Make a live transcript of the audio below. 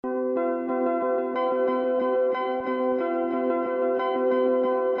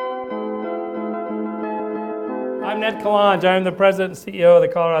Ned Kalange. I'm the President and CEO of the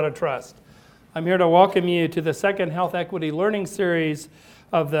Colorado Trust. I'm here to welcome you to the second Health Equity Learning Series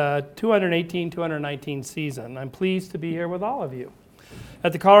of the 2018-2019 season. I'm pleased to be here with all of you.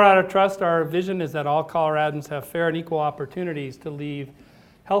 At the Colorado Trust, our vision is that all Coloradans have fair and equal opportunities to lead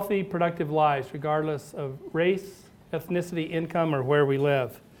healthy, productive lives, regardless of race, ethnicity, income, or where we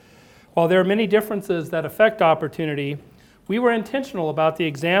live. While there are many differences that affect opportunity, we were intentional about the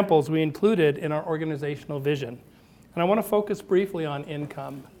examples we included in our organizational vision. And I want to focus briefly on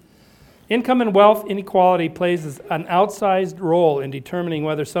income. Income and wealth inequality plays an outsized role in determining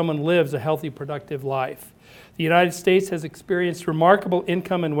whether someone lives a healthy, productive life. The United States has experienced remarkable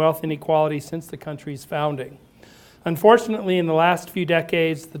income and wealth inequality since the country's founding. Unfortunately, in the last few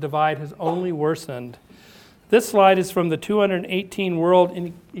decades, the divide has only worsened. This slide is from the 2018 World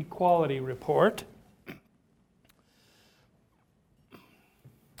Inequality Report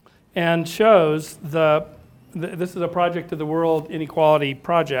and shows this is a project of the World Inequality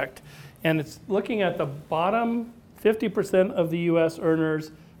Project, and it's looking at the bottom 50% of the U.S.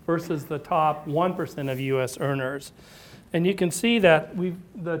 earners versus the top 1% of U.S. earners. And you can see that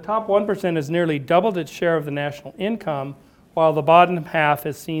the top 1% has nearly doubled its share of the national income, while the bottom half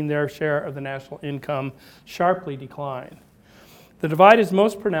has seen their share of the national income sharply decline. The divide is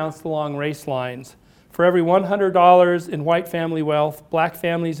most pronounced along race lines. For every $100 in white family wealth, black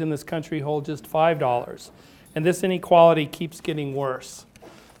families in this country hold just $5, and this inequality keeps getting worse.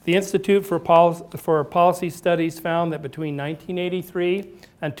 The Institute for Policy Studies found that between 1983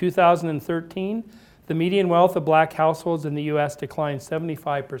 and 2013, the median wealth of black households in the U.S. declined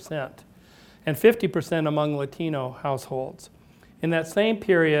 75%, and 50% among Latino households. In that same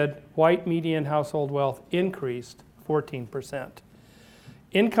period, white median household wealth increased 14%.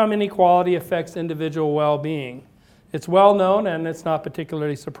 Income inequality affects individual well-being. It's well known, and it's not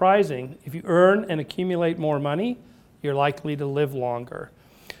particularly surprising. If you earn and accumulate more money, you're likely to live longer.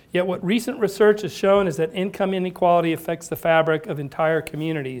 Yet what recent research has shown is that income inequality affects the fabric of entire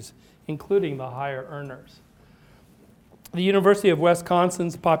communities, including the higher earners. The University of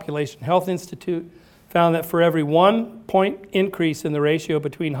Wisconsin's Population Health Institute found that for every 1 point increase in the ratio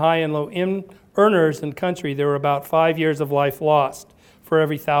between high and low earners in the country, there were about 5 years of life lost for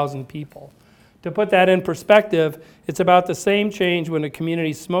every 1,000 people. To put that in perspective, it's about the same change when a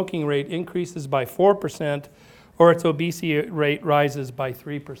community's smoking rate increases by 4% or its obesity rate rises by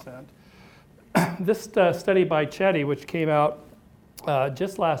 3%. This study by Chetty, which came out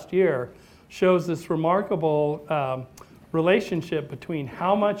just last year, shows this remarkable relationship between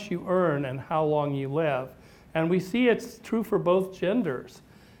how much you earn and how long you live. And we see it's true for both genders.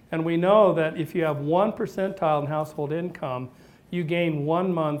 And we know that if you have 1 percentile in household income, you gain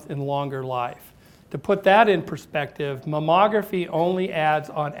 1 month in longer life. To put that in perspective, mammography only adds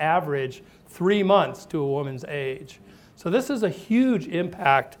on average 3 months to a woman's age. So this is a huge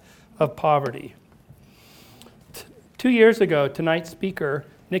impact of poverty. 2 years ago, tonight's speaker,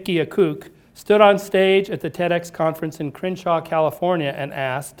 Nikki Akuk, stood on stage at the TEDx conference in Crenshaw, California, and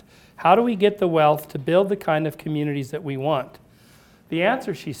asked, how do we get the wealth to build the kind of communities that we want? The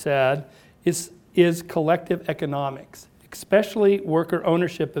answer, she said, is collective economics, especially worker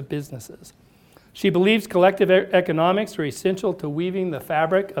ownership of businesses. She believes collective economics are essential to weaving the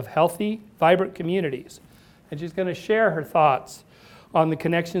fabric of healthy, vibrant communities. And she's going to share her thoughts on the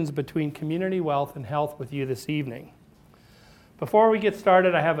connections between community wealth and health with you this evening. Before we get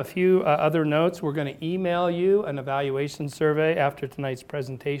started, I have a few other notes. We're going to email you an evaluation survey after tonight's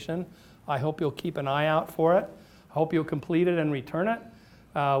presentation. I hope you'll keep an eye out for it. I hope you'll complete it and return it.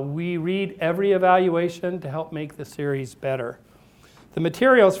 We read every evaluation to help make the series better. The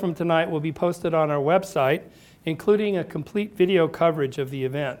materials from tonight will be posted on our website, including a complete video coverage of the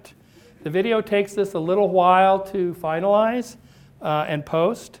event. The video takes us a little while to finalize and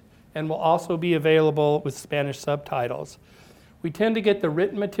post, and will also be available with Spanish subtitles. We tend to get the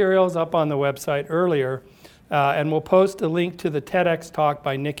written materials up on the website earlier, and we'll post a link to the TEDx talk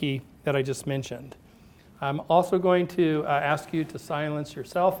by Nikki that I just mentioned. I'm also going to ask you to silence your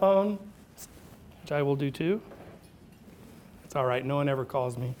cell phone, which I will do too. It's all right, no one ever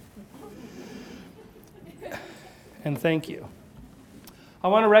calls me. And thank you. I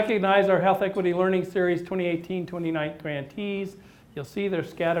want to recognize our Health Equity Learning Series 2018-2019 grantees. You'll see they're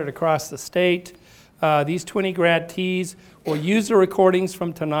scattered across the state. These 20 grantees will use the recordings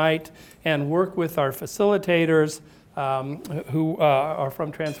from tonight and work with our facilitators who are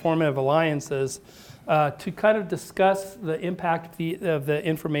from Transformative Alliances to kind of discuss the impact of the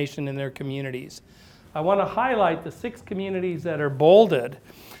information in their communities. I want to highlight the 6 communities that are bolded.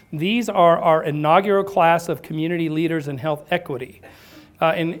 These are our inaugural class of community leaders in health equity.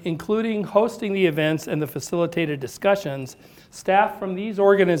 including hosting the events and the facilitated discussions. Staff from these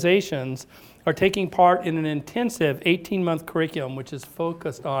organizations are taking part in an intensive 18-month curriculum which is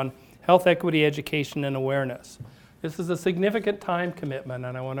focused on health equity education and awareness. This is a significant time commitment,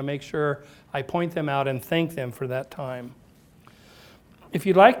 and I want to make sure I point them out and thank them for that time. If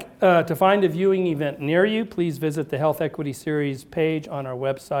you'd like to find a viewing event near you, please visit the Health Equity Series page on our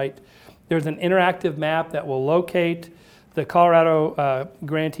website. There's an interactive map that will locate the Colorado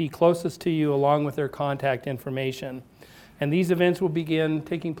grantee closest to you along with their contact information. And these events will begin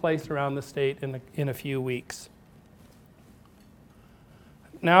taking place around the state in a few weeks.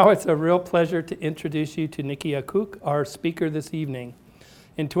 Now it's a real pleasure to introduce you to Nikki Akuk, our speaker this evening.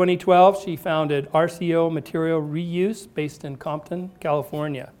 In 2012, she founded RCO Material Reuse based in Compton,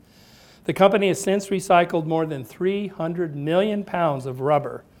 California. The company has since recycled more than 300 million pounds of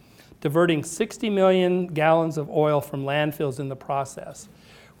rubber, diverting 60 million gallons of oil from landfills in the process.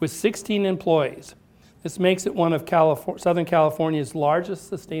 With 16 employees, this makes it one of Southern California's largest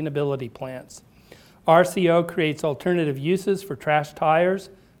sustainability plants. RCO creates alternative uses for trash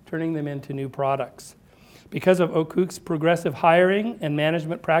tires, turning them into new products. Because of Akuk's progressive hiring and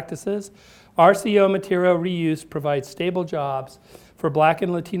management practices, RCO Material Reuse provides stable jobs for Black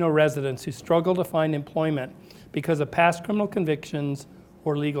and Latino residents who struggle to find employment because of past criminal convictions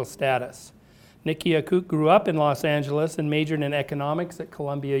or legal status. Nikki Akuk grew up in Los Angeles and majored in economics at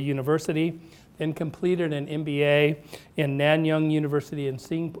Columbia University, then completed an MBA in Nanyang University in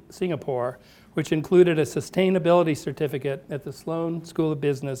Singapore, which included a sustainability certificate at the Sloan School of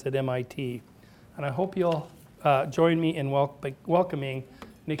Business at MIT. And I hope you'll join me in welcoming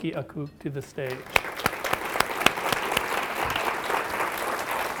Nikki Akuk to the stage.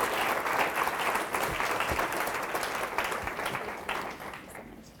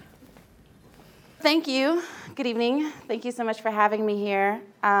 Thank you. Good evening. Thank you so much for having me here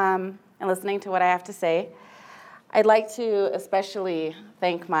and listening to what I have to say. I'd like to especially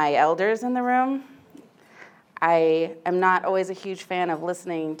thank my elders in the room. I am not always a huge fan of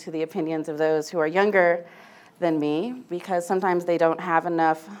listening to the opinions of those who are younger than me because sometimes they don't have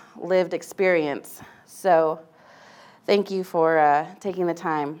enough lived experience. So thank you for taking the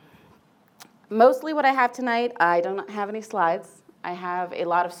time. Mostly what I have tonight, I don't have any slides. I have a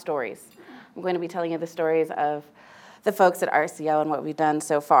lot of stories. I'm going to be telling you the stories of the folks at RCO and what we've done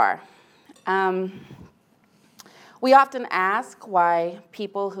so far. We often ask why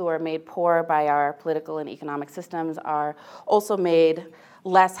people who are made poor by our political and economic systems are also made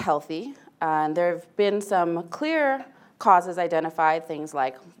less healthy. And there have been some clear causes identified, things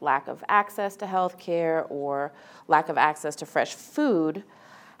like lack of access to health care or lack of access to fresh food.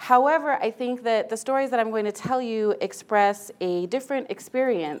 However, I think that the stories that I'm going to tell you express a different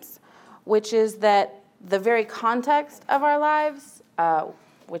experience, which is that the very context of our lives,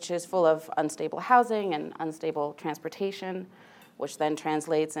 which is full of unstable housing and unstable transportation, which then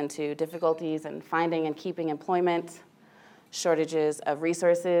translates into difficulties in finding and keeping employment, shortages of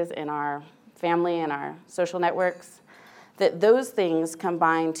resources in our family and our social networks, that those things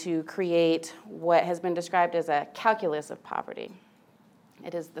combine to create what has been described as a calculus of poverty.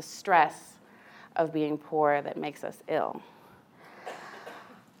 It is the stress of being poor that makes us ill.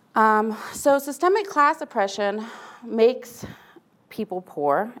 So systemic class oppression makes people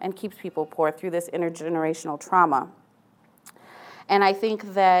poor and keeps people poor through this intergenerational trauma. And I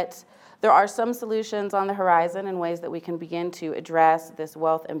think that there are some solutions on the horizon in ways that we can begin to address this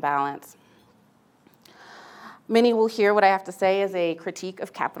wealth imbalance. Many will hear what I have to say as a critique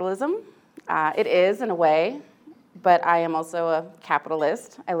of capitalism. It is, in a way, but I am also a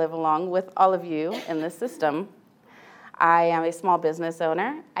capitalist. I live along with all of you in this system. I am a small business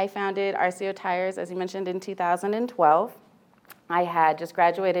owner. I founded RCO Tires, as you mentioned, in 2012. I had just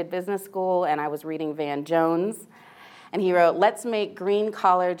graduated business school, and I was reading Van Jones. And he wrote, "Let's make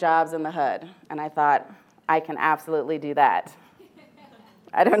green-collar jobs in the hood." And I thought, I can absolutely do that.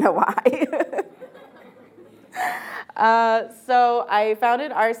 I don't know why. So I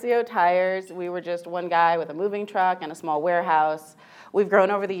founded RCO Tires. We were just one guy with a moving truck and a small warehouse. We've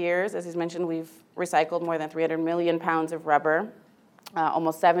grown over the years. As he's mentioned, we've recycled more than 300 million pounds of rubber,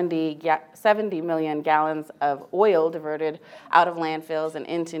 almost 70 million gallons of oil diverted out of landfills and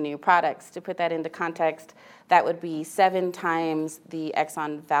into new products. To put that into context, that would be 7 times the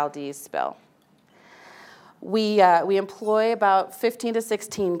Exxon Valdez spill. We employ about 15 to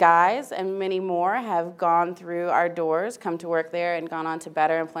 16 guys, and many more have gone through our doors, come to work there, and gone on to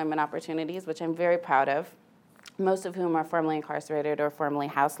better employment opportunities, which I'm very proud of, most of whom are formerly incarcerated or formerly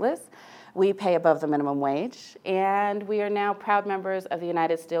houseless. We pay above the minimum wage, and we are now proud members of the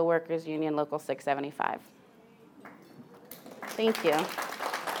United Steelworkers Union Local 675. Thank you.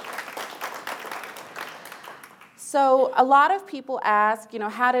 So a lot of people ask,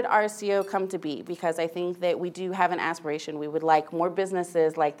 how did RCO come to be? Because I think that we do have an aspiration. We would like more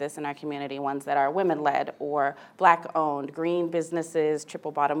businesses like this in our community, ones that are women-led or Black-owned, green businesses,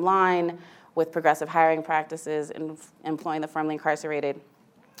 triple bottom line, with progressive hiring practices and employing the formerly incarcerated.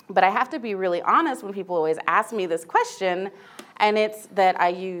 But I have to be really honest when people always ask me this question, and it's that I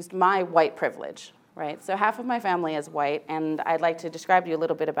used my white privilege. Right? So half of my family is white, and I'd like to describe to you a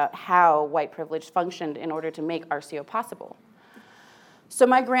little bit about how white privilege functioned in order to make RCO possible. So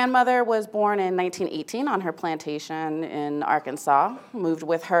my grandmother was born in 1918 on her plantation in Arkansas, moved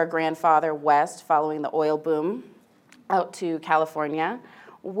with her grandfather west following the oil boom out to California,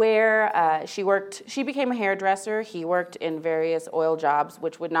 where she worked. She became a hairdresser. He worked in various oil jobs,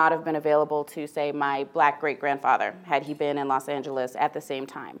 which would not have been available to, say, my Black great-grandfather had he been in Los Angeles at the same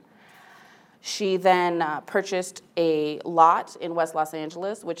time. She then purchased a lot in West Los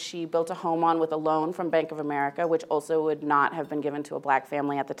Angeles, which she built a home on with a loan from Bank of America, which also would not have been given to a Black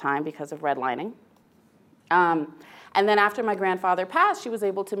family at the time because of redlining. And then after my grandfather passed, she was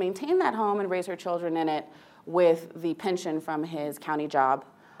able to maintain that home and raise her children in it with the pension from his county job,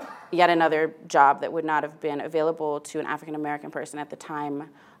 yet another job that would not have been available to an African American person at the time,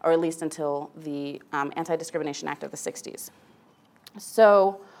 or at least until the Anti-Discrimination Act of the 60s.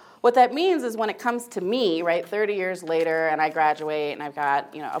 So what that means is when it comes to me, right, 30 years later, and I graduate, and I've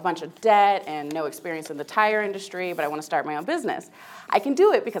got a bunch of debt and no experience in the tire industry, but I want to start my own business, I can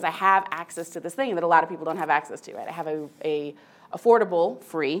do it because I have access to this thing that a lot of people don't have access to. Right? I have a affordable,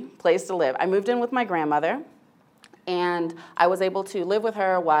 free place to live. I moved in with my grandmother, and I was able to live with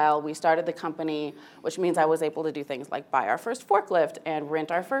her while we started the company, which means I was able to do things like buy our first forklift and rent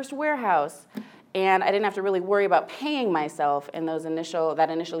our first warehouse. And I didn't have to really worry about paying myself in that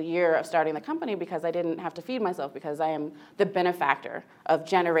initial year of starting the company because I didn't have to feed myself because I am the benefactor of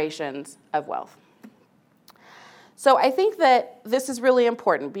generations of wealth. So I think that this is really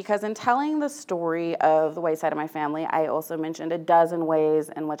important because in telling the story of the white side of my family, I also mentioned a dozen ways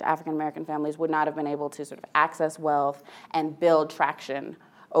in which African American families would not have been able to sort of access wealth and build traction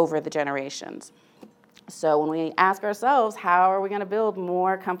over the generations. So when we ask ourselves, how are we going to build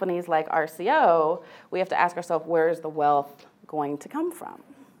more companies like RCO, we have to ask ourselves, where is the wealth going to come from?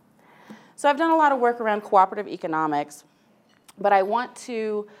 So I've done a lot of work around cooperative economics, but I want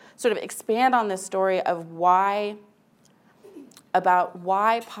to sort of expand on this story of why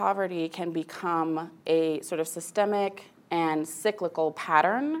poverty can become a sort of systemic and cyclical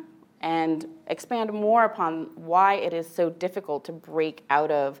pattern and expand more upon why it is so difficult to break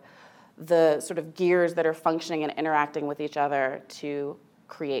out of the sort of gears that are functioning and interacting with each other to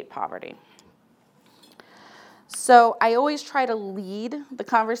create poverty. So I always try to lead the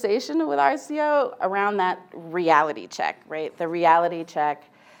conversation with RCO around that reality check, right? The reality check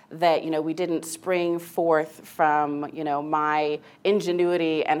that, we didn't spring forth from, my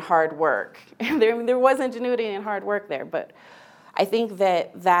ingenuity and hard work. There was ingenuity and hard work there, but I think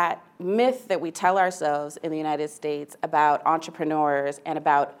that myth that we tell ourselves in the United States about entrepreneurs and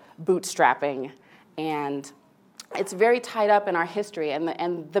about bootstrapping, and it's very tied up in our history,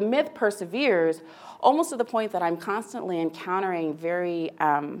 and the myth perseveres almost to the point that I'm constantly encountering very,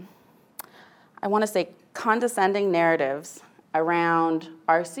 I want to say, condescending narratives around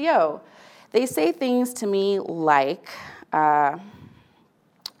RCO. They say things to me like,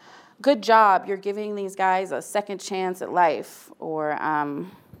 good job, you're giving these guys a second chance at life, or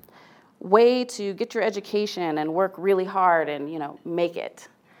way to get your education and work really hard and, make it.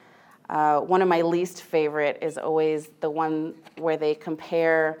 One of my least favorite is always the one where they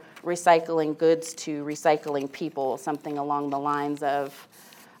compare recycling goods to recycling people, something along the lines of,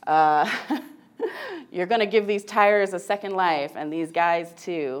 you're going to give these tires a second life, and these guys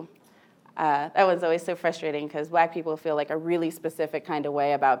too. That was always so frustrating because Black people feel like a really specific kind of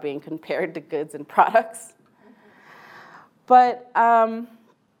way about being compared to goods and products. But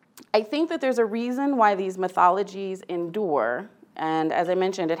I think that there's a reason why these mythologies endure. And as I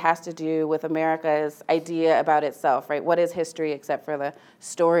mentioned, it has to do with America's idea about itself, right? What is history except for the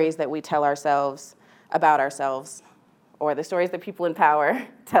stories that we tell ourselves about ourselves, or the stories that people in power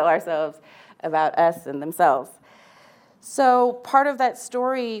tell ourselves about us and themselves? So part of that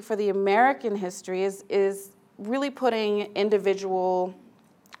story for the American history is really putting individual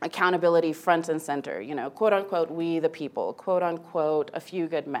accountability front and center, quote unquote, we the people, quote unquote, a few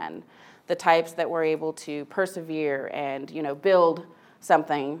good men, the types that were able to persevere and, build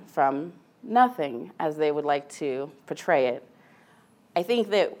something from nothing, as they would like to portray it. I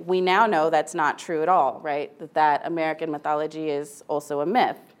think that we now know that's not true at all, right? That American mythology is also a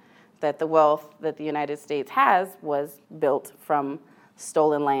myth, that the wealth that the United States was built from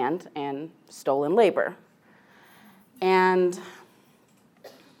stolen land and stolen labor. And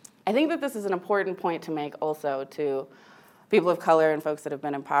I think that this is an important point to make also to people of color and folks that have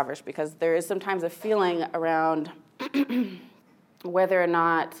been impoverished, because there is sometimes a feeling around whether or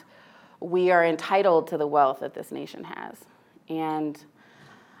not we are entitled to the wealth that this nation has. And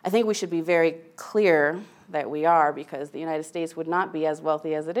I think we should be very clear that we are, because the United States would not be as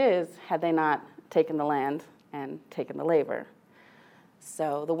wealthy as it is had they not taken the land and taken the labor.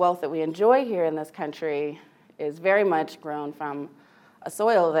 So the wealth that we enjoy here in this country is very much grown from a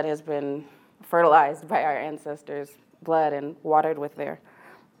soil that has been fertilized by our ancestors' blood and watered with their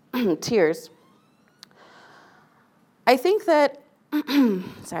tears. I think that,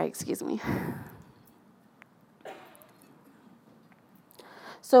 sorry, excuse me.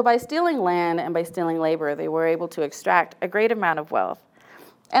 So by stealing land and by stealing labor, they were able to extract a great amount of wealth.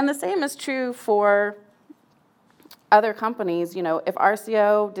 And the same is true for other companies. You know, if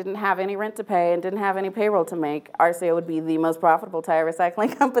RCO didn't have any rent to pay and didn't have any payroll to make, RCO would be the most profitable tire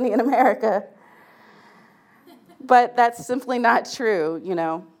recycling company in America. But that's simply not true, you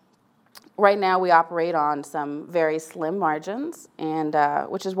know. Right now we operate on some very slim margins, and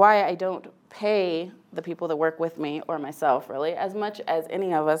which is why I don't pay the people that work with me, or myself really, as much as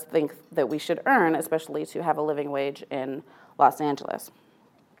any of us think that we should earn, especially to have a living wage in Los Angeles.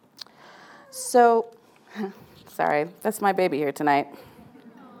 So, sorry, that's my baby here tonight.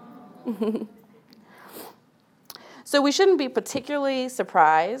 So we shouldn't be particularly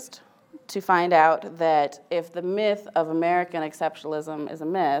surprised to find out that if the myth of American exceptionalism is a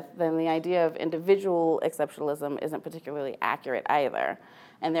myth, then the idea of individual exceptionalism isn't particularly accurate either.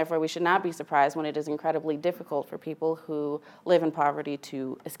 And therefore, we should not be surprised when it is incredibly difficult for people who live in poverty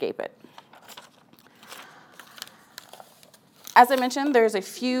to escape it. As I mentioned, there's a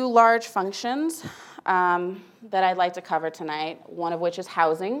few large functions that I'd like to cover tonight, one of which is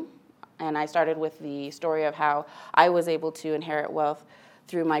housing. And I started with the story of how I was able to inherit wealth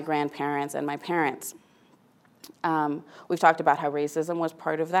through my grandparents and my parents. We've talked about how racism was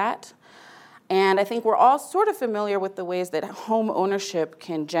part of that. And I think we're all sort of familiar with the ways that home ownership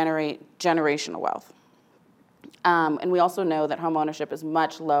can generate generational wealth. And we also know that home ownership is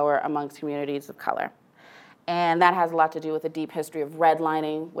much lower amongst communities of color. And that has a lot to do with a deep history of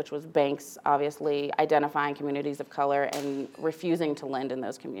redlining, which was banks obviously identifying communities of color and refusing to lend in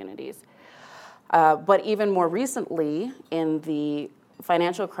those communities. But even more recently, in the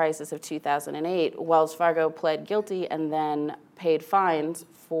financial crisis of 2008, Wells Fargo pled guilty and then paid fines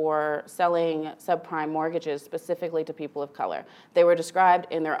for selling subprime mortgages specifically to people of color. They were described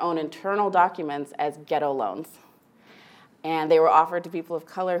in their own internal documents as ghetto loans. And they were offered to people of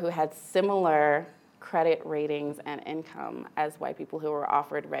color who had similar credit ratings and income as white people who were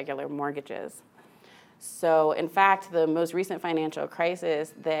offered regular mortgages. So in fact, the most recent financial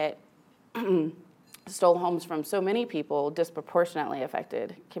crisis that stole homes from so many people disproportionately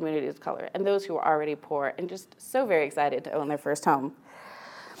affected communities of color and those who were already poor and just so very excited to own their first home.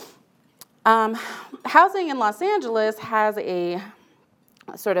 Housing in Los Angeles has a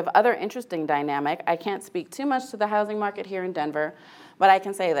sort of other interesting dynamic. I can't speak too much to the housing market here in Denver, but I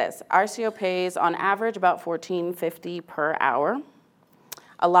can say this. RCO pays on average about $14.50 per hour.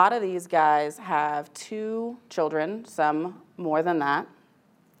 A lot of these guys have 2 children, some more than that,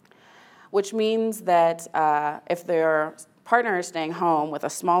 which means that if their partner is staying home with a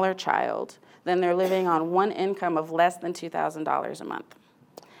smaller child, then they're living on one income of less than $2,000 a month.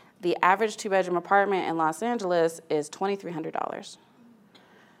 The average 2-bedroom apartment in Los Angeles is $2,300.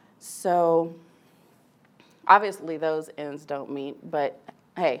 So obviously those ends don't meet, but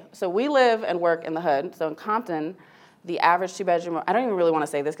hey, so we live and work in the hood. So in Compton, the average 2-bedroom, I don't even really want to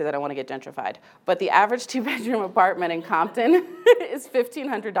say this because I don't want to get gentrified, but the average 2-bedroom apartment in Compton is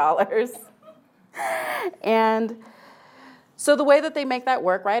 $1,500. And so the way that they make that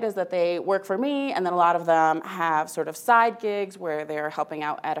work, right, is that they work for me, and then a lot of them have sort of side gigs where they're helping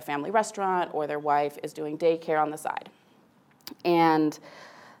out at a family restaurant or their wife is doing daycare on the side. And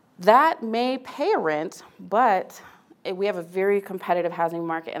that may pay a rent, but we have a very competitive housing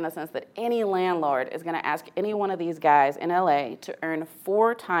market in the sense that any landlord is going to ask any one of these guys in LA to earn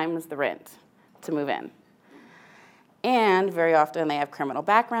 4 times the rent to move in. And very often they have criminal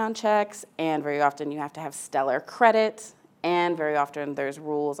background checks, and very often you have to have stellar credit, and very often there's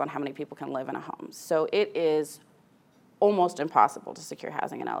rules on how many people can live in a home. So it is almost impossible to secure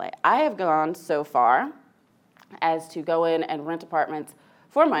housing in LA. I have gone so far as to go in and rent apartments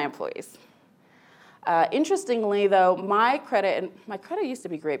for my employees. Interestingly, though, my credit used to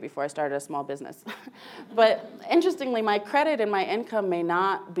be great before I started a small business. But interestingly, my credit and my income may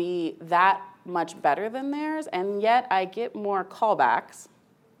not be that much better than theirs, and yet I get more callbacks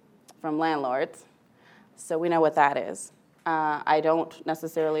from landlords So we know what that is. I don't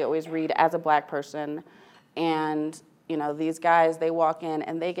necessarily always read as a Black person, and these guys, they walk in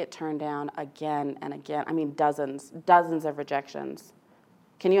and they get turned down again and again. I mean, dozens of rejections.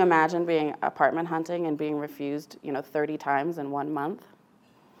 Can you imagine being apartment hunting and being refused, 30 times in 1 month?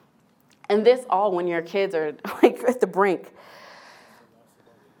 And this all when your kids are like at the brink.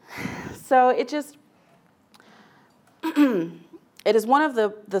 So it just, it is one of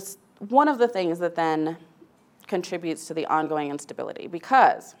the things that then contributes to the ongoing instability,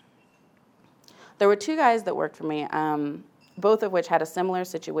 because there were 2 guys that worked for me, both of which had a similar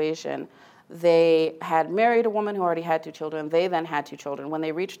situation. They had married a woman who already had 2 children. They then had 2 children. When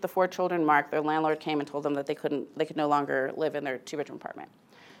they reached the 4 children mark, their landlord came and told them that they could no longer live in their 2-bedroom apartment.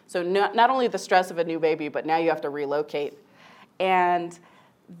 So not only the stress of a new baby, but now you have to relocate. And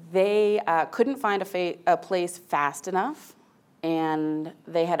they couldn't find a place fast enough, and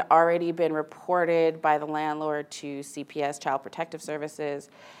they had already been reported by the landlord to CPS, Child Protective Services.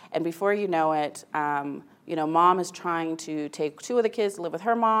 And before you know it, mom is trying to take 2 of the kids to live with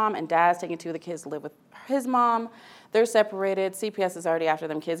her mom, and dad's taking 2 of the kids to live with his mom. They're separated. CPS is already after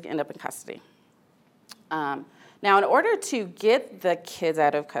them. Kids end up in custody. Now, in order to get the kids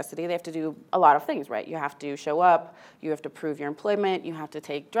out of custody, they have to do a lot of things, right? You have to show up, you have to prove your employment, you have to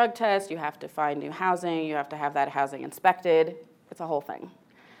take drug tests, you have to find new housing, you have to have that housing inspected. It's a whole thing.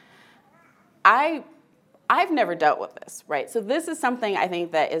 I've never dealt with this, right? So this is something I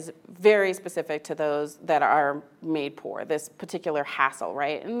think that is very specific to those that are made poor, this particular hassle,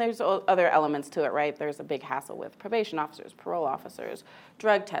 right? And there's other elements to it, right? There's a big hassle with probation officers, parole officers,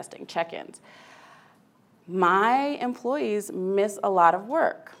 drug testing, check-ins. My employees miss a lot of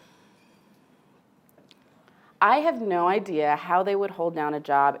work. I have no idea how they would hold down a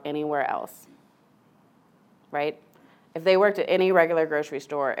job anywhere else, right? If they worked at any regular grocery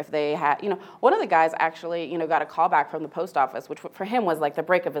store, if they had, one of the guys actually, got a call back from the post office, which for him was like the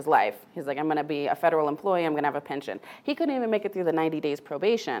break of his life. He's like, I'm going to be a federal employee, I'm going to have a pension. He couldn't even make it through the 90 days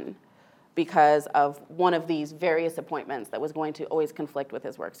probation because of one of these various appointments that was going to always conflict with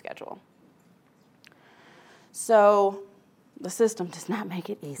his work schedule. So the system does not make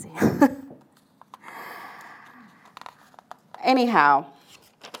it easy. Anyhow,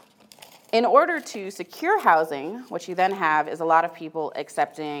 in order to secure housing, what you then have is a lot of people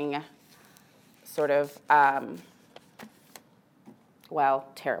accepting sort of,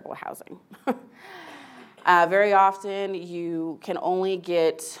 terrible housing. Very often, you can only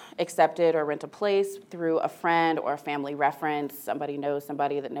get accepted or rent a place through a friend or a family reference. Somebody knows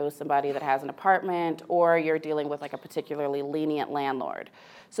somebody that has an apartment, or you're dealing with like a particularly lenient landlord.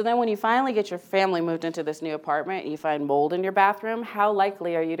 So then when you finally get your family moved into this new apartment and you find mold in your bathroom, how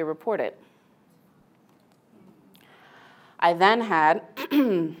likely are you to report it? I then had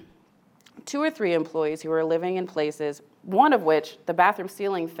 2 or 3 employees who were living in places, one of which the bathroom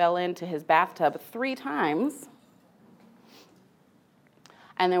ceiling fell into his bathtub 3 times,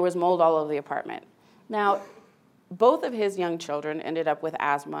 and there was mold all over the apartment. Now, both of his young children ended up with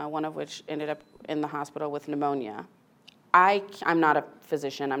asthma, one of which ended up in the hospital with pneumonia. I'm not a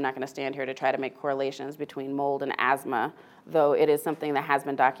physician. I'm not going to stand here to try to make correlations between mold and asthma, though it is something that has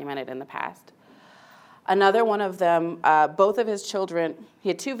been documented in the past. Another one of them, both of his children, he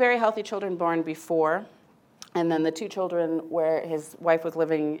had 2 very healthy children born before, and then the 2 children where his wife was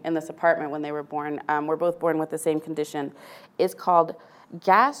living in this apartment when they were born were both born with the same condition. It's called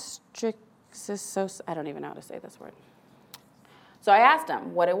gastricisosis. I don't even know how to say this word. So I asked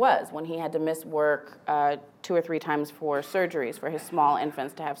him what it was when he had to miss work 2 or 3 times for surgeries, for his small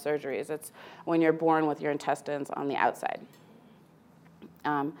infants to have surgeries. It's when you're born with your intestines on the outside.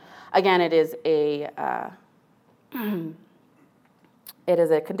 Again, it is a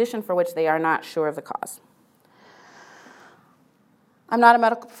condition for which they are not sure of the cause. I'm not a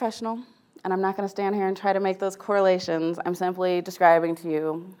medical professional, and I'm not going to stand here and try to make those correlations. I'm simply describing to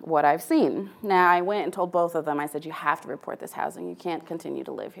you what I've seen. Now, I went and told both of them, I said, you have to report this housing. You can't continue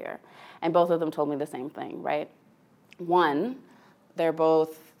to live here. And both of them told me the same thing, right? One, they're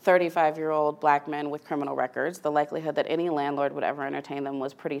both 35-year-old Black men with criminal records. The likelihood that any landlord would ever entertain them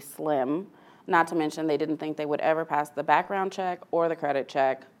was pretty slim. Not to mention they didn't think they would ever pass the background check or the credit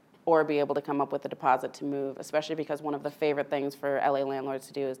check or be able to come up with a deposit to move, especially because one of the favorite things for LA landlords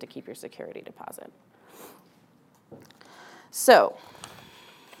to do is to keep your security deposit. So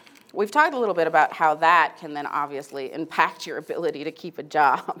we've talked a little bit about how that can then obviously impact your ability to keep a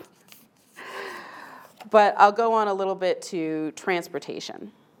job. But I'll go on a little bit to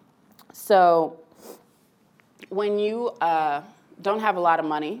transportation. So when you don't have a lot of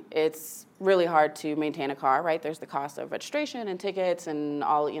money, it's really hard to maintain a car, right? There's the cost of registration and tickets and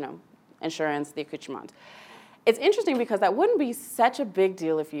all, insurance, the accoutrement. It's interesting because that wouldn't be such a big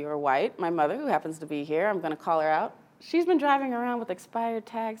deal if you were white. My mother, who happens to be here, I'm going to call her out, she's been driving around with expired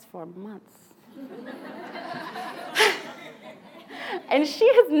tags for months. And she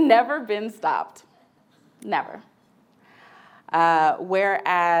has never been stopped. Never.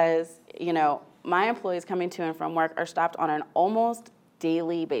 Whereas, my employees coming to and from work are stopped on an almost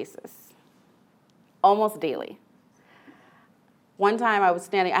daily basis. Almost daily. One time I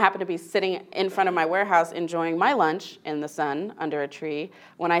happened to be sitting in front of my warehouse enjoying my lunch in the sun under a tree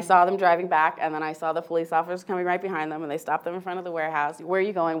when I saw them driving back, and then I saw the police officers coming right behind them, and they stopped them in front of the warehouse. Where are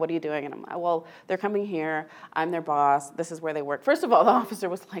you going? What are you doing? And I'm like, well, they're coming here. I'm their boss. This is where they work. First of all, the officer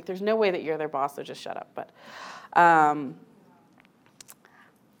was like, there's no way that you're their boss, so just shut up. But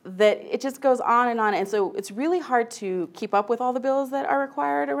that it just goes on, and so it's really hard to keep up with all the bills that are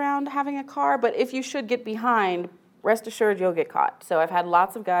required around having a car, but if you should get behind, rest assured you'll get caught. So I've had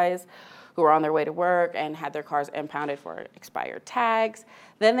lots of guys who are on their way to work and had their cars impounded for expired tags.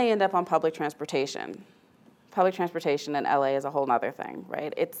 Then they end up on public transportation. Public transportation in LA is a whole other thing,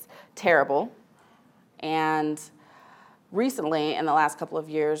 right? It's terrible. And recently, in the last couple of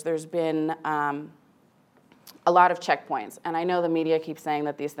years, there's been a lot of checkpoints. And I know the media keeps saying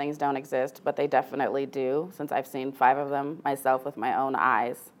that these things don't exist, but they definitely do, since I've seen 5 of them myself with my own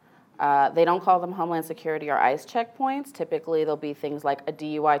eyes. They don't call them Homeland Security or ICE checkpoints. Typically, there'll be things like a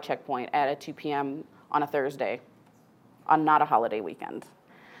DUI checkpoint at 2 p.m. on a Thursday, on not a holiday weekend.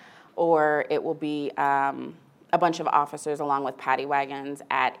 Or it will be a bunch of officers along with paddy wagons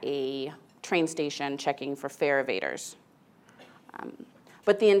at a train station checking for fare evaders.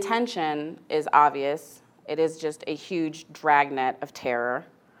 But the intention is obvious. It is just a huge dragnet of terror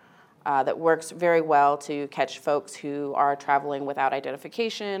that works very well to catch folks who are traveling without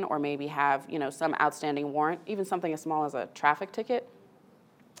identification or maybe have, some outstanding warrant, even something as small as a traffic ticket,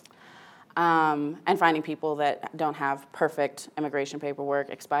 and finding people that don't have perfect immigration paperwork,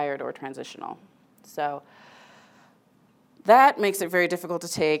 expired or transitional. So that makes it very difficult to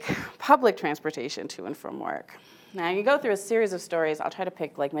take public transportation to and from work. Now, you go through a series of stories. I'll try to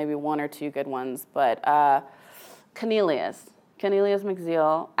pick maybe 1 or 2 good ones, but Cornelius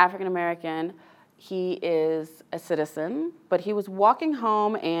McZeal, African-American, he is a citizen, but he was walking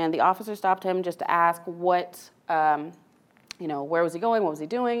home and the officer stopped him just to ask where was he going, what was he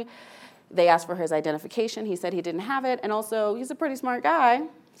doing? They asked for his identification. He said he didn't have it, and also he's a pretty smart guy.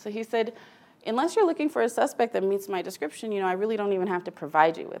 So he said, unless you're looking for a suspect that meets my description, I really don't even have to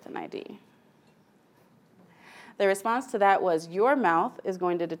provide you with an ID. The response to that was, your mouth is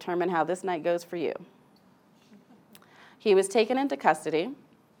going to determine how this night goes for you. He was taken into custody.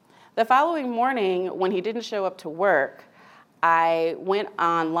 The following morning, when he didn't show up to work, I went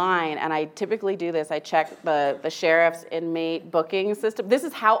online, and I typically do this. I check the sheriff's inmate booking system. This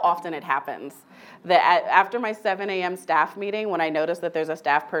is how often it happens. That after my 7 a.m. staff meeting, when I notice that there's a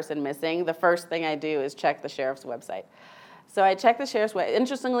staff person missing, the first thing I do is check the sheriff's website. So I checked the sheriff's website.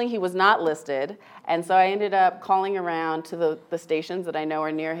 Interestingly, he was not listed, and so I ended up calling around to the stations that I know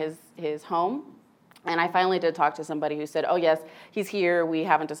are near his home. And I finally did talk to somebody who said, oh, yes, he's here. We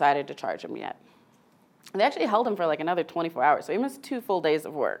haven't decided to charge him yet. And they actually held him for another 24 hours, so he missed 2 full days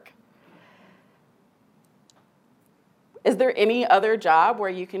of work. Is there any other job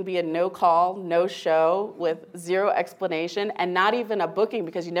where you can be a no-call, no-show with 0 explanation and not even a booking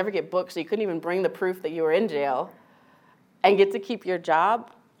because you never get booked, so you couldn't even bring the proof that you were in jail and get to keep your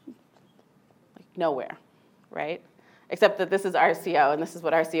job? Nowhere, right? Except that this is RCO, and this is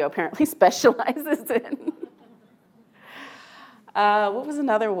what RCO apparently specializes in. What was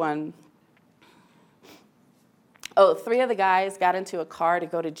another one? Oh, 3 of the guys got into a car to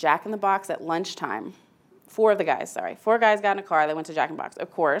go to Jack in the Box at lunchtime. 4 of the guys, sorry. 4 guys got in a car, they went to Jack in the Box. Of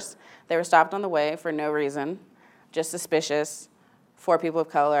course, they were stopped on the way for no reason, just suspicious. 4 people of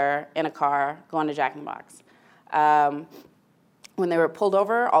color in a car going to Jack in the Box. When they were pulled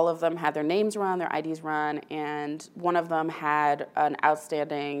over, all of them had their names run, their IDs run, and one of them had an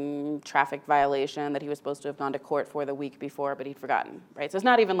outstanding traffic violation that he was supposed to have gone to court for the week before, but he'd forgotten, right? So it's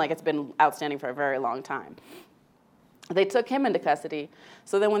not even like it's been outstanding for a very long time. They took him into custody.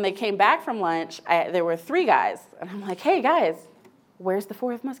 So then when they came back from lunch, there were 3 guys, and I'm like, hey, guys, where's the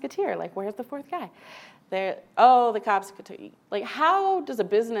 4th musketeer? Where's the 4th guy? The cops could how does a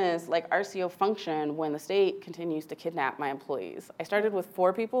business like RCO function when the state continues to kidnap my employees? I started with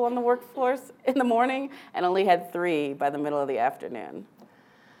 4 people on the workforce in the morning and only had 3 by the middle of the afternoon.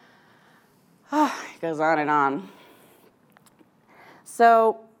 It goes on and on.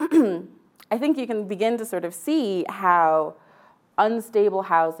 So I think you can begin to sort of see how unstable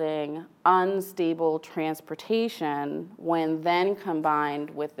housing, unstable transportation, when then combined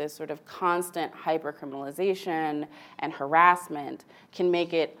with this sort of constant hypercriminalization and harassment, can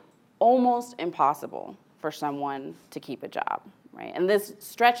make it almost impossible for someone to keep a job, right? And this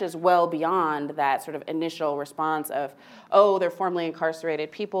stretches well beyond that sort of initial response of, oh, they're formerly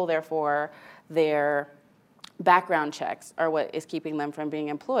incarcerated people, therefore their background checks are what is keeping them from being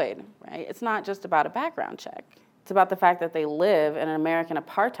employed, right? It's not just about a background check. It's about the fact that they live in an American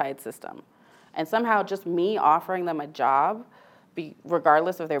apartheid system. And somehow just me offering them a job,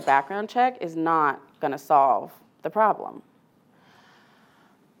 regardless of their background check, is not gonna solve the problem.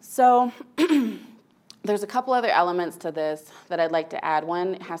 So there's a couple other elements to this that I'd like to add.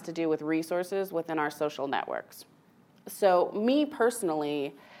 One has to do with resources within our social networks. So me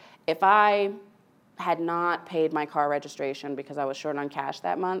personally, if I had not paid my car registration because I was short on cash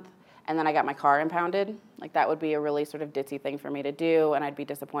that month, and then I got my car impounded, like that would be a really sort of ditzy thing for me to do, and I'd be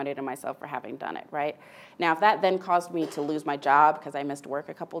disappointed in myself for having done it, right? Now, if that then caused me to lose my job because I missed work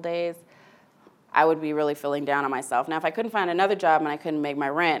a couple days, I would be really feeling down on myself. Now, if I couldn't find another job and I couldn't make my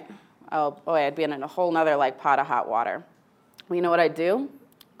rent, oh boy, I'd be in a whole nother like pot of hot water. Well, you know what I'd do?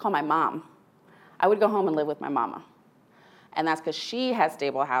 Call my mom. I would go home and live with my mama. And that's because she has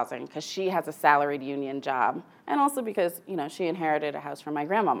stable housing, because she has a salaried union job, and also because, you know, she inherited a house from my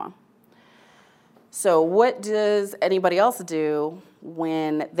grandmama. So what does anybody else do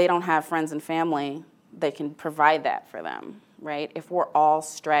when they don't have friends and family that can provide that for them, right? If we're all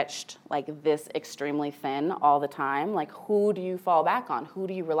stretched like this extremely thin all the time, like who do you fall back on? Who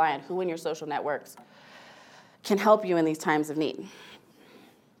do you rely on? Who in your social networks can help you in these times of need?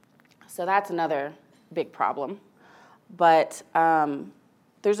 So that's another big problem. But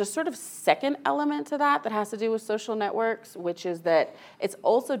there's a sort of second element to that that has to do with social networks, which is that it's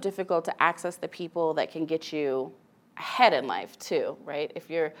also difficult to access the people that can get you ahead in life too, right? If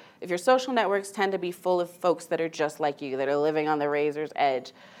your social networks tend to be full of folks that are just like you, that are living on the razor's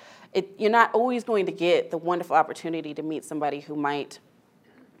edge, you're not always going to get the wonderful opportunity to meet somebody who might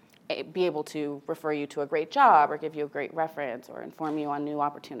be able to refer you to a great job or give you a great reference or inform you on new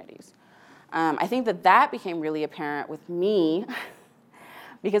opportunities. I think that became really apparent with me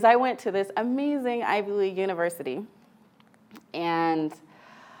because I went to this amazing Ivy League university. And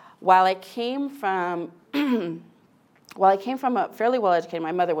while I came from a fairly well-educated,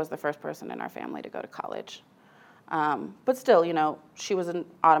 my mother was the first person in our family to go to college. But still, you know, she was an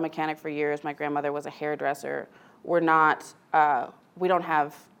auto mechanic for years. My grandmother was a hairdresser. We don't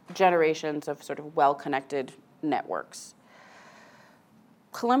have generations of sort of well-connected networks.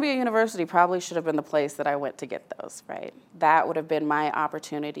 Columbia University probably should have been the place that I went to get those, right? That would have been my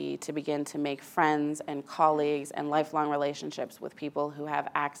opportunity to begin to make friends and colleagues and lifelong relationships with people who have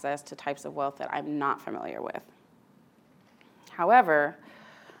access to types of wealth that I'm not familiar with. However,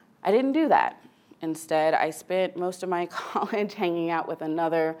 I didn't do that. Instead, I spent most of my college hanging out with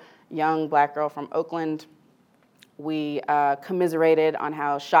another young black girl from Oakland. We commiserated on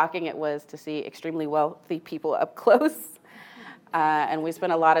how shocking it was to see extremely wealthy people up close. And we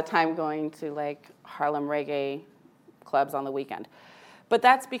spent a lot of time going to like Harlem reggae clubs on the weekend. But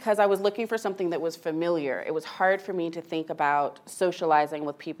that's because I was looking for something that was familiar. It was hard for me to think about socializing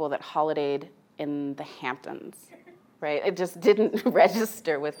with people that holidayed in the Hamptons, right? It just didn't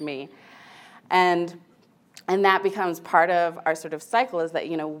register with me. And that becomes part of our sort of cycle is that,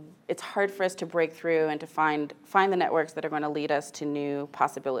 you know, it's hard for us to break through and to find the networks that are going to lead us to new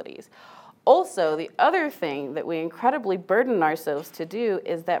possibilities. Also, the other thing that we incredibly burden ourselves to do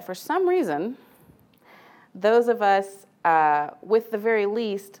is that for some reason, those of us with the very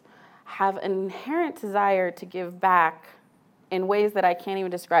least have an inherent desire to give back in ways that I can't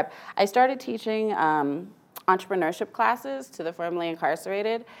even describe. I started teaching entrepreneurship classes to the formerly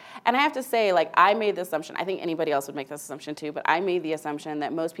incarcerated, and I have to say, like, I made the assumption, I think anybody else would make this assumption too, but I made the assumption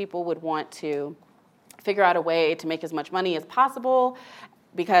that most people would want to figure out a way to make as much money as possible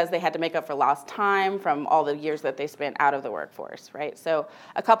because they had to make up for lost time from all the years that they spent out of the workforce, right? So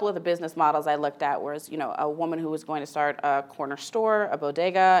a couple of the business models I looked at was, you know, a woman who was going to start a corner store, a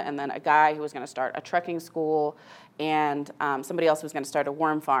bodega, and then a guy who was going to start a trucking school, and somebody else who was going to start a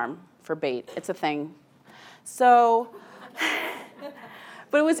worm farm for bait. It's a thing. So,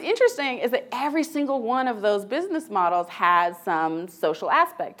 but what's interesting is that every single one of those business models has some social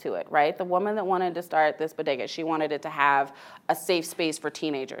aspect to it, right? The woman that wanted to start this bodega, she wanted it to have a safe space for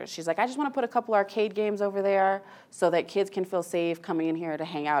teenagers. She's like, I just want to put a couple arcade games over there so that kids can feel safe coming in here to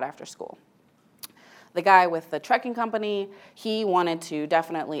hang out after school. The guy with the trucking company, he wanted to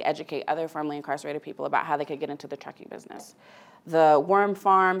definitely educate other formerly incarcerated people about how they could get into the trucking business. The worm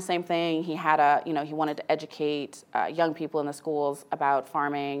farm, same thing. He had he wanted to educate young people in the schools about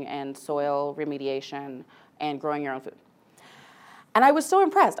farming and soil remediation and growing your own food. And I was so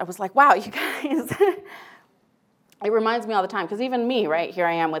impressed. I was like, wow, you guys. It reminds me all the time, because even me, right, here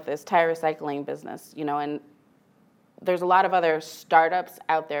I am with this tire recycling business, and there's a lot of other startups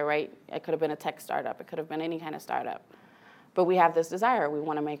out there, right? It could have been a tech startup. It could have been any kind of startup. But we have this desire. We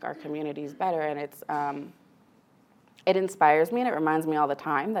want to make our communities better, and it inspires me, and it reminds me all the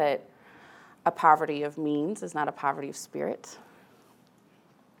time that a poverty of means is not a poverty of spirit.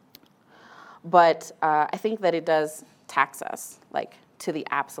 But I think that it does tax us, like, to the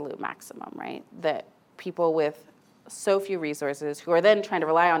absolute maximum, right? That people with so few resources, who are then trying to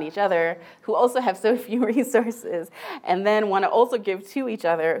rely on each other, who also have so few resources, and then want to also give to each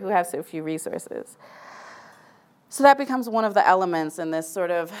other who have so few resources. So that becomes one of the elements in this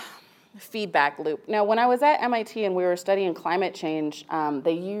sort of feedback loop. Now, when I was at MIT and we were studying climate change,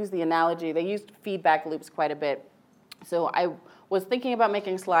 they used feedback loops quite a bit. So I was thinking about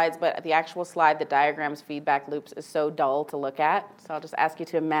making slides, but the actual slide, the diagram's feedback loops, is so dull to look at. So I'll just ask you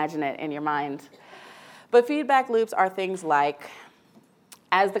to imagine it in your mind. But feedback loops are things like,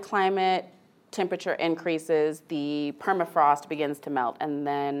 as the climate temperature increases, the permafrost begins to melt, and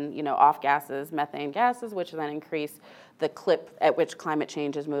then, off gases, methane gases, which then increase the clip at which climate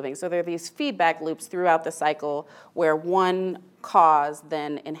change is moving. So there are these feedback loops throughout the cycle where one cause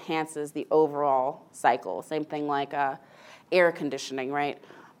then enhances the overall cycle. Same thing like air conditioning, right?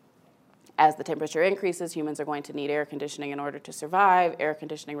 As the temperature increases, humans are going to need air conditioning in order to survive. Air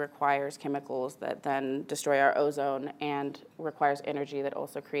conditioning requires chemicals that then destroy our ozone and requires energy that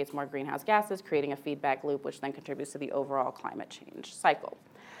also creates more greenhouse gases, creating a feedback loop, which then contributes to the overall climate change cycle.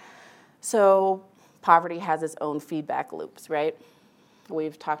 So poverty has its own feedback loops, right?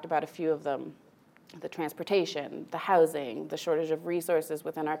 We've talked about a few of them: the transportation, the housing, the shortage of resources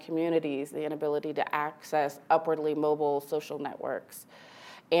within our communities, the inability to access upwardly mobile social networks,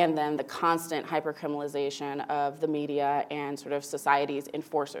 and then the constant hypercriminalization of the media and sort of society's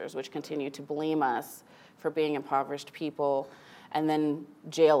enforcers, which continue to blame us for being impoverished people and then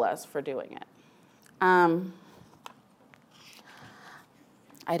jail us for doing it.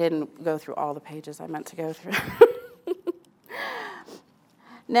 I didn't go through all the pages I meant to go through.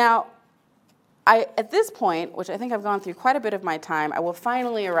 Now, at this point, which I think I've gone through quite a bit of my time, I will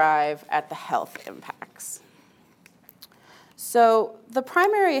finally arrive at the health impacts. So the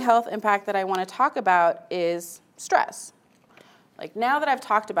primary health impact that I want to talk about is stress. Like, now that I've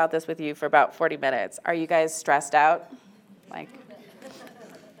talked about this with you for about 40 minutes, are you guys stressed out? Like,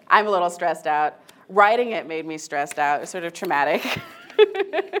 I'm a little stressed out. Writing it made me stressed out. It's sort of traumatic.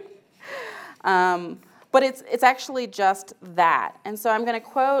 But it's actually just that. And so I'm going to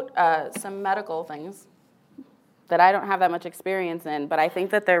quote some medical things that I don't have that much experience in, but I think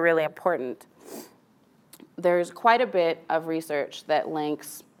that they're really important. There's quite a bit of research that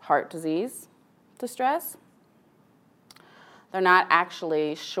links heart disease to stress. They're not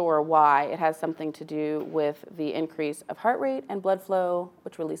actually sure why. It has something to do with the increase of heart rate and blood flow,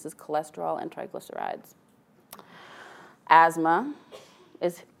 which releases cholesterol and triglycerides. Asthma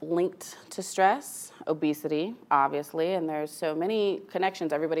is linked to stress, obesity, obviously, and there's so many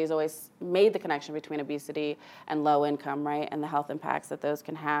connections. Everybody's always made the connection between obesity and low income, right, and the health impacts that those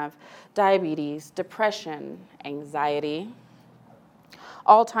can have. Diabetes, depression, anxiety,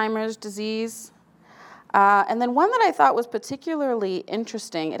 Alzheimer's disease, and then one that I thought was particularly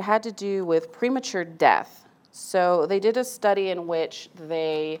interesting, it had to do with premature death. So they did a study in which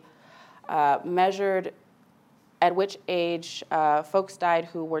they measured at which age folks died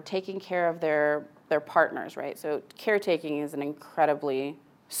who were taking care of their partners, right? So caretaking is an incredibly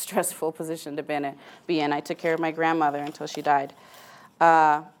stressful position to be in. I took care of my grandmother until she died.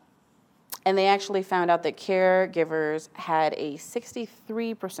 And they actually found out that caregivers had a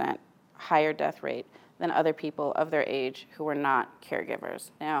 63% higher death rate than other people of their age who were not caregivers.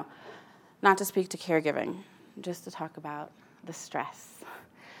 Now, not to speak to caregiving, just to talk about the stress.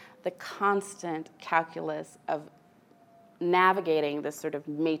 The constant calculus of navigating this sort of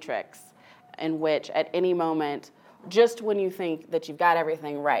matrix in which at any moment, just when you think that you've got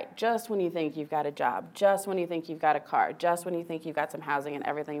everything right, just when you think you've got a job, just when you think you've got a car, just when you think you've got some housing and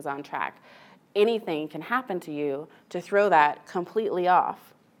everything's on track, anything can happen to you to throw that completely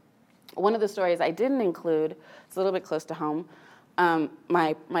off. One of the stories I didn't include, it's a little bit close to home,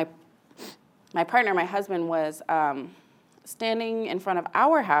 my partner, my husband, was standing in front of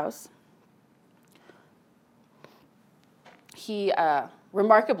our house.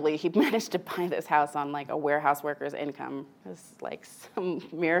 Remarkably, he managed to buy this house on like a warehouse worker's income. It was like some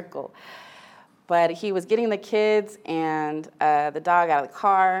miracle. But he was getting the kids and the dog out of the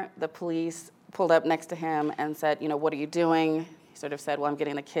car. The police pulled up next to him and said, what are you doing? He sort of said, well, I'm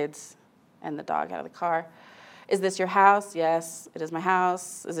getting the kids and the dog out of the car. Is this your house? Yes, it is my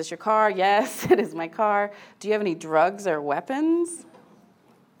house. Is this your car? Yes, it is my car. Do you have any drugs or weapons?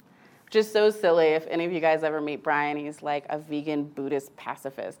 Just so silly. If any of you guys ever meet Brian, he's like a vegan Buddhist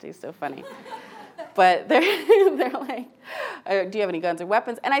pacifist. He's so funny. But they're like, do you have any guns or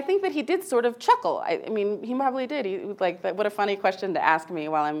weapons? And I think that he did sort of chuckle. I mean, he probably did. He was like, what a funny question to ask me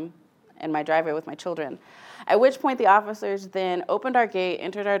while I'm in my driveway with my children. At which point the officers then opened our gate,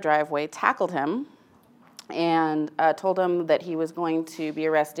 entered our driveway, tackled him, and told him that he was going to be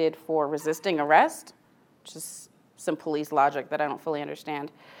arrested for resisting arrest, which is some police logic that I don't fully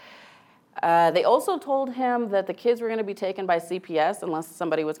understand. They also told him that the kids were going to be taken by CPS unless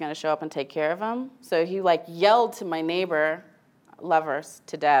somebody was going to show up and take care of them. So he yelled to my neighbor, love her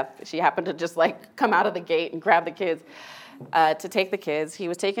to death. She happened to just come out of the gate and grab the kids to take the kids. He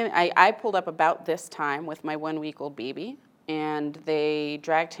was taken. I pulled up about this time with my 1-week-old baby, and they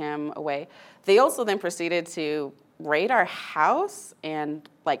dragged him away. They also then proceeded to raid our house and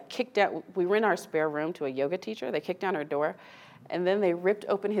kicked out. We were in our spare room to a yoga teacher. They kicked down our door, and then they ripped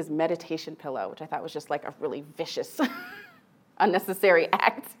open his meditation pillow, which I thought was just a really vicious, unnecessary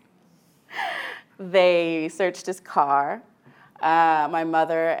act. They searched his car. My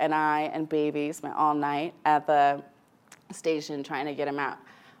mother and I and baby spent all night at the station trying to get him out.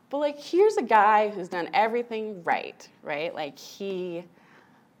 But here's a guy who's done everything right? He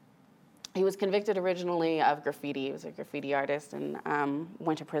was convicted originally of graffiti. He was a graffiti artist and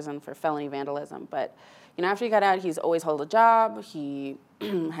went to prison for felony vandalism. But after he got out, he's always held a job. He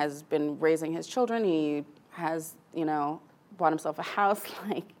has been raising his children. He has, bought himself a house,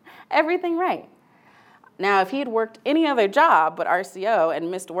 everything right. Now, if he had worked any other job but RCO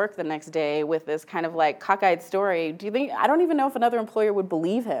and missed work the next day with this kind of cockeyed story, I don't even know if another employer would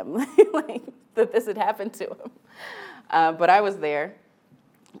believe him, that this had happened to him. But I was there.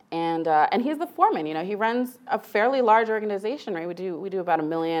 And he's the foreman. He runs a fairly large organization, right? We do about $1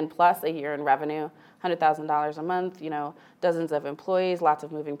 million plus a year in revenue, $100,000 a month. Dozens of employees, lots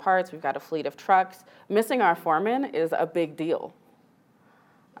of moving parts. We've got a fleet of trucks. Missing our foreman is a big deal.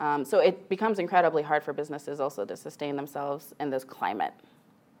 So it becomes incredibly hard for businesses also to sustain themselves in this climate.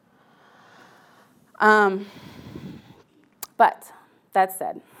 But that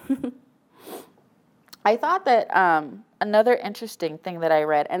said, I thought that another interesting thing that I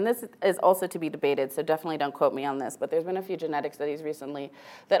read, and this is also to be debated, so definitely don't quote me on this, but there's been a few genetic studies recently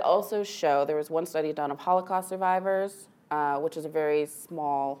that also show, there was one study done of Holocaust survivors, which is a very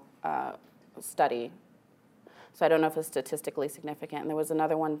small study. So I don't know if it's statistically significant. And there was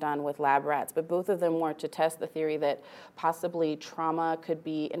another one done with lab rats, but both of them were to test the theory that possibly trauma could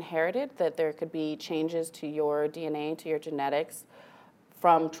be inherited, that there could be changes to your DNA, to your genetics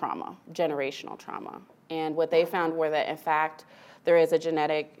from trauma, generational trauma. And what they found were that, in fact, there is a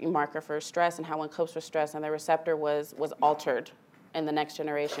genetic marker for stress and how one copes with stress, and the receptor was altered in the next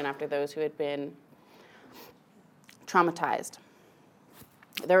generation after those who had been traumatized.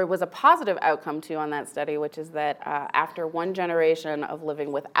 There was a positive outcome, too, on that study, which is that after one generation of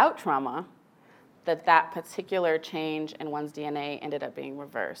living without trauma, that particular change in one's DNA ended up being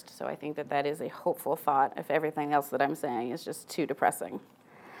reversed. So I think that is a hopeful thought if everything else that I'm saying is just too depressing.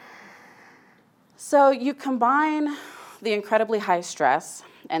 So you combine the incredibly high stress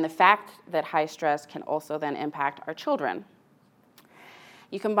and the fact that high stress can also then impact our children.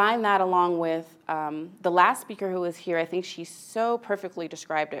 You combine that along with the last speaker who was here, I think she so perfectly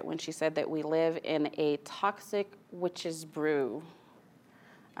described it when she said that we live in a toxic witch's brew,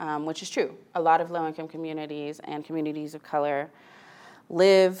 which is true. A lot of low-income communities and communities of color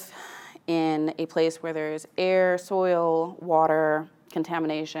live in a place where there's air, soil, water,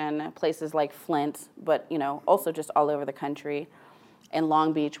 contamination, places like Flint, but also just all over the country. In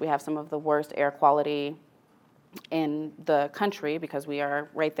Long Beach, we have some of the worst air quality in the country because we are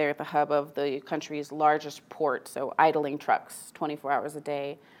right there at the hub of the country's largest port, so idling trucks 24 hours a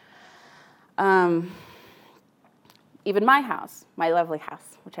day. Even my house, my lovely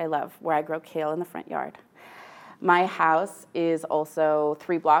house, which I love, where I grow kale in the front yard. My house is also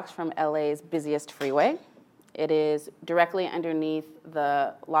 3 blocks from LA's busiest freeway. It is directly underneath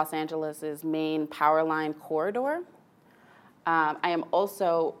the Los Angeles' main power line corridor. I am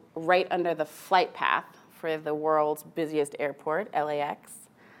also right under the flight path for the world's busiest airport, LAX.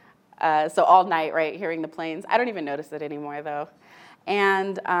 So all night, right, hearing the planes. I don't even notice it anymore, though.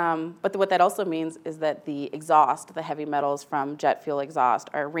 And but what that also means is that the exhaust, the heavy metals from jet fuel exhaust,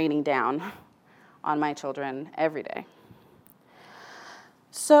 are raining down on my children every day.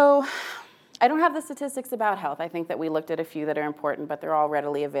 So I don't have the statistics about health. I think that we looked at a few that are important, but they're all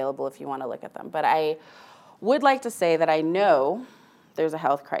readily available if you want to look at them. But I would like to say that I know there's a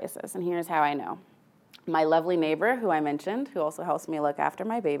health crisis, and here's how I know. My lovely neighbor, who I mentioned, who also helps me look after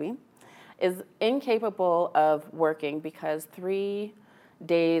my baby, is incapable of working because 3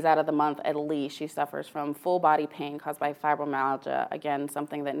 days out of the month at least she suffers from full body pain caused by fibromyalgia. Again,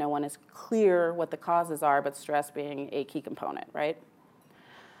 something that no one is clear what the causes are, but stress being a key component, right?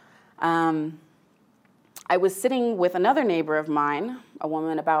 I was sitting with another neighbor of mine, a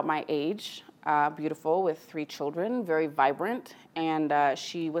woman about my age, beautiful with 3 children, very vibrant, and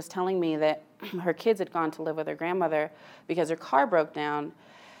she was telling me that her kids had gone to live with her grandmother because her car broke down,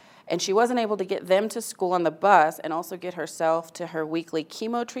 and she wasn't able to get them to school on the bus and also get herself to her weekly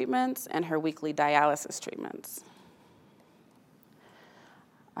chemo treatments and her weekly dialysis treatments.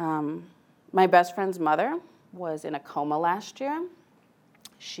 My best friend's mother was in a coma last year.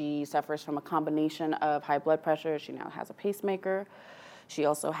 She suffers from a combination of high blood pressure. She now has a pacemaker. She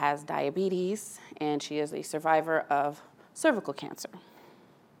also has diabetes, and she is a survivor of cervical cancer.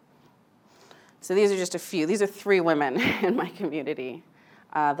 So these are just a few. These are 3 women in my community.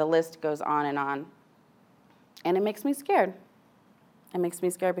 The list goes on, and it makes me scared. It makes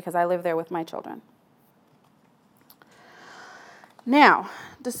me scared because I live there with my children. Now,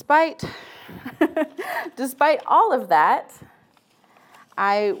 despite all of that,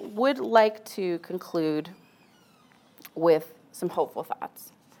 I would like to conclude with some hopeful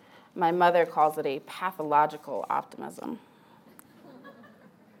thoughts. My mother calls it a pathological optimism.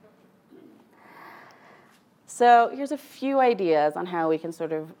 So here's a few ideas on how we can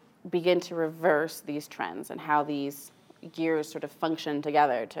sort of begin to reverse these trends and how these gears sort of function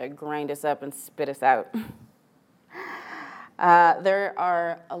together to grind us up and spit us out. There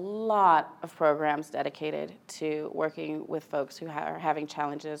are a lot of programs dedicated to working with folks who are having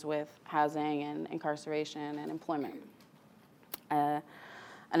challenges with housing and incarceration and employment. An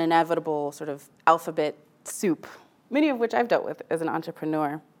inevitable sort of alphabet soup, many of which I've dealt with as an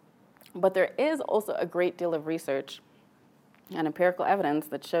entrepreneur. But there is also a great deal of research and empirical evidence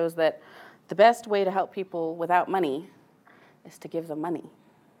that shows that the best way to help people without money is to give them money.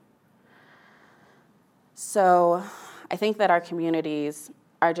 So I think that our communities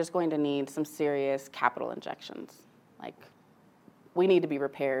are just going to need some serious capital injections. Like, we need to be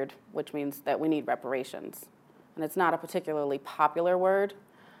repaired, which means that we need reparations. And it's not a particularly popular word,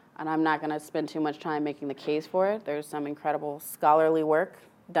 and I'm not going to spend too much time making the case for it. There's some incredible scholarly work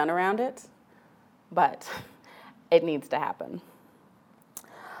done around it, but it needs to happen.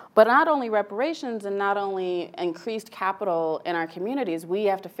 But not only reparations and not only increased capital in our communities, we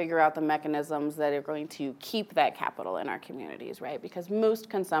have to figure out the mechanisms that are going to keep that capital in our communities, right? Because most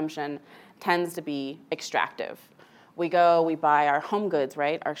consumption tends to be extractive. We go, we buy our home goods,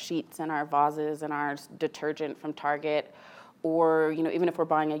 right? Our sheets and our vases and our detergent from Target. Or, even if we're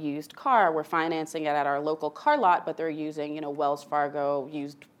buying a used car, we're financing it at our local car lot, but they're using, Wells Fargo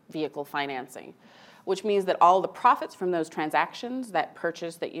used vehicle financing, which means that all the profits from those transactions, that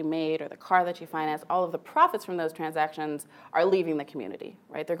purchase that you made or the car that you financed, all of the profits from those transactions are leaving the community,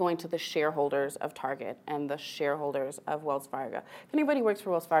 right? They're going to the shareholders of Target and the shareholders of Wells Fargo. If anybody works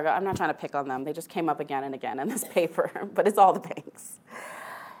for Wells Fargo, I'm not trying to pick on them. They just came up again and again in this paper, but it's all the banks.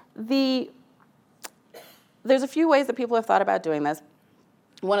 There's a few ways that people have thought about doing this.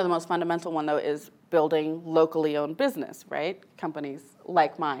 One of the most fundamental one, though, is building locally owned business, right? Companies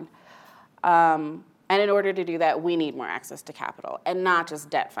like mine. And in order to do that, we need more access to capital, and not just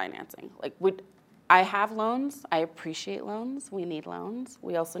debt financing. I have loans. I appreciate loans. We need loans.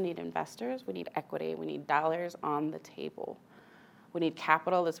 We also need investors. We need equity. We need dollars on the table. We need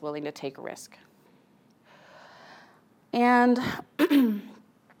capital that's willing to take risk. And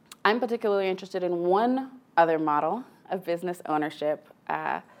I'm particularly interested in one other model of business ownership.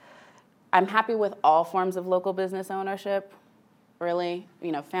 I'm happy with all forms of local business ownership, really,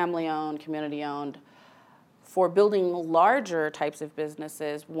 family-owned, community-owned. For building larger types of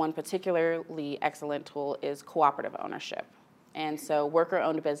businesses, one particularly excellent tool is cooperative ownership. And so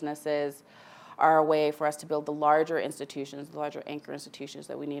worker-owned businesses are a way for us to build the larger institutions, the larger anchor institutions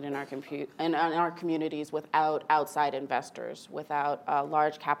that we need in our communities without outside investors, without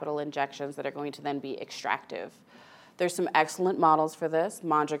large capital injections that are going to then be extractive. There's some excellent models for this,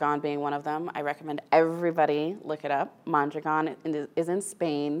 Mondragon being one of them. I recommend everybody look it up. Mondragon is in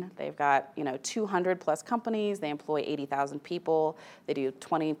Spain. They've got 200 plus companies. They employ 80,000 people. They do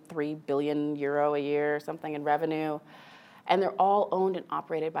 23 billion euro a year, something in revenue. And they're all owned and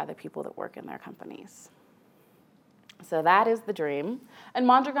operated by the people that work in their companies. So that is the dream. And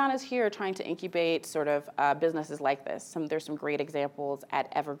Mondragon is here trying to incubate sort of businesses like this. There's some great examples at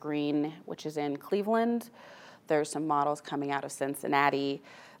Evergreen, which is in Cleveland. There's some models coming out of Cincinnati.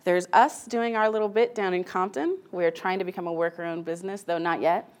 There's us doing our little bit down in Compton. We're trying to become a worker-owned business, though not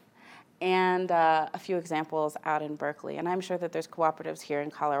yet. And a few examples out in Berkeley. And I'm sure that there's cooperatives here in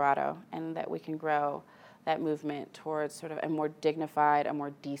Colorado and that we can grow that movement towards sort of a more dignified, a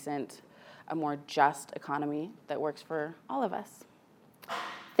more decent, a more just economy that works for all of us.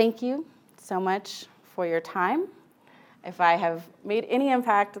 Thank you so much for your time. If I have made any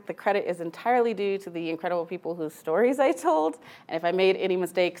impact, the credit is entirely due to the incredible people whose stories I told. And if I made any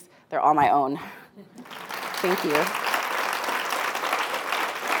mistakes, they're all my own. Thank you.